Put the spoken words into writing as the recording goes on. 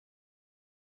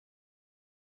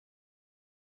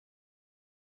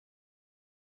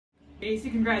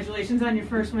Maci, congratulations on your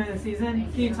first win of the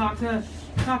season. Can you talk to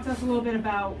us a little bit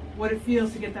about what it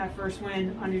feels to get that first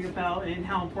win under your belt and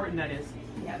how important that is?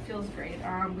 Yeah, it feels great.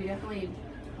 We definitely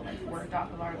worked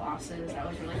off of our losses. That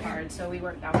was really hard. So we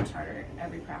worked that much harder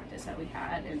every practice that we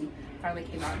had, and finally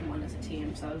came out and won as a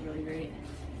team. So that was really great.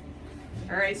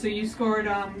 All right, so you scored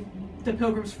the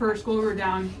Pilgrims' first goal. We were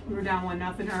down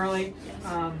 1-0 early.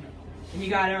 Yes. And you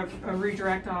got a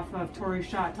redirect off of Tori's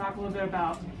shot. Talk a little bit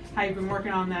about how you've been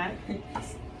working on that.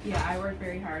 Yeah, I worked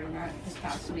very hard on that this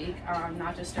past week.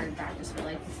 Not just during practice, but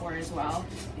before as well,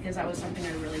 because that was something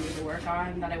I really needed to work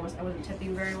on. That I wasn't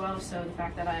tipping very well. So the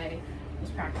fact that I was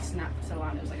practicing that for so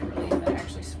long, it was a relief that I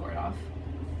actually scored off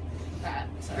that.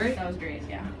 So great. That was great.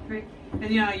 Yeah. Great. And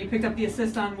yeah, you picked up the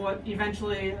assist on what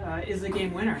eventually is the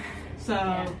game winner. So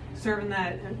yeah. Serving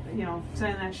that,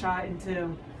 sending that shot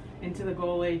into the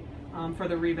goalie. For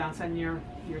the rebound, setting your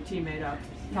teammate up.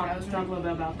 Talk a little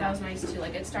bit about that. That was nice too.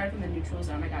 It started from the neutral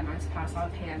zone. I got a nice pass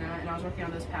off Hannah, and I was working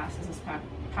on those passes this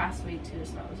past week too,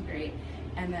 so that was great.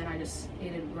 And then I just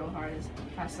skated real hard as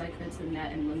fast as I could to the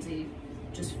net, and Lindsay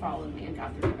just followed me and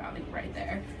got the rebound right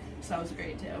there. So that was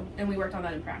great too. And we worked on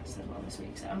that in practice as well this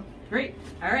week. So great.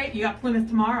 All right, you got Plymouth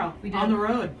tomorrow. We do. On the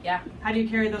road. Yeah. How do you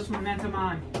carry those momentum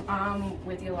on?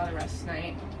 With a lot of rest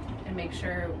tonight, and make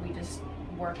sure we just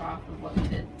work off of what we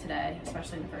did today,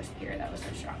 especially in the first period. That was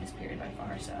our strongest period by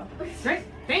far. So great.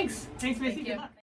 Thanks, Maci. Thank you.